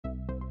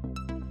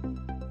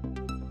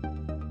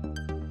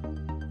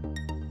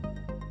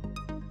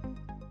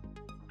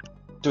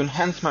To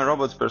enhance my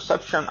robot's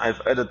perception, I've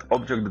added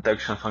object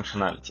detection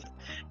functionality.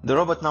 The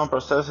robot now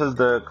processes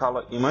the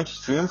color image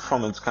stream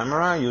from its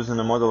camera using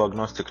a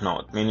model-agnostic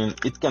node, meaning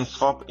it can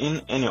swap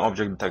in any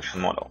object detection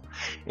model.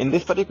 In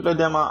this particular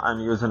demo, I'm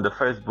using the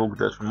Facebook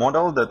data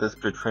model that is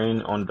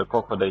pre-trained on the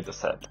Coco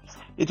dataset.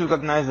 It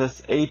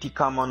recognizes 80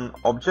 common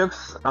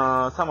objects,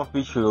 some of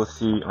which you will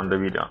see on the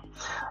video.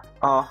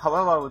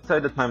 However, I would say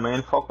that my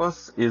main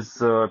focus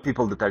is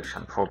people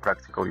detection for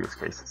practical use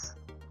cases.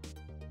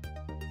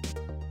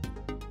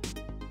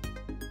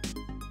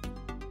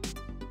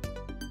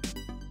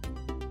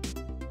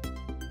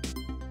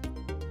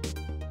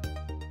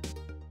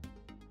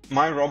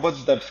 My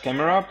robot's depth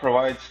camera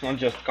provides not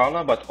just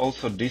color but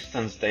also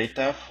distance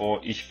data for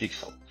each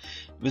pixel.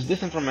 With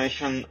this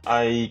information,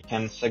 I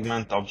can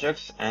segment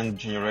objects and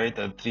generate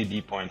a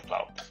 3D point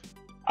cloud.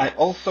 I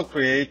also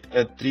create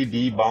a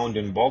 3D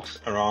bounding box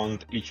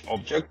around each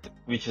object,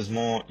 which is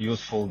more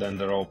useful than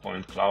the raw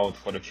point cloud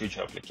for the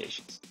future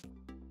applications.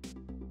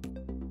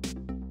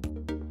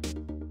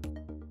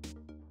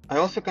 I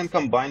also can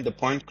combine the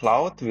point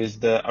cloud with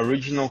the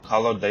original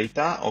color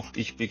data of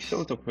each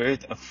pixel to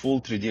create a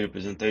full 3D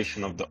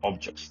representation of the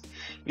objects,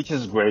 which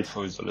is great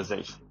for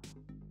visualization.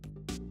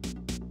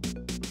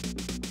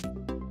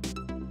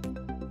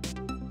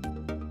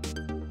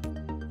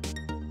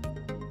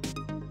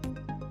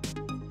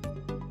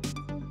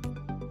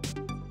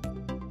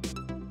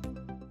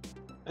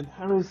 And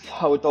here is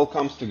how it all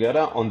comes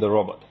together on the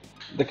robot.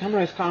 The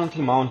camera is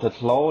currently mounted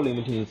low,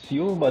 limiting its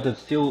view, but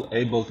it's still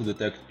able to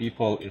detect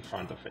people in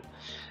front of it.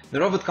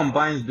 The robot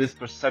combines this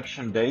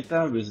perception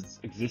data with its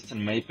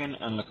existing mapping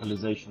and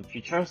localization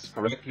features,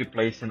 correctly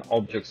placing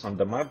objects on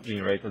the map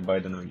generated by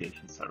the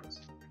navigation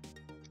service.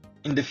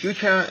 In the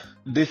future,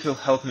 this will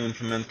help me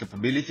implement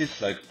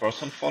capabilities like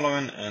person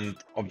following and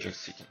object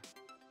seeking.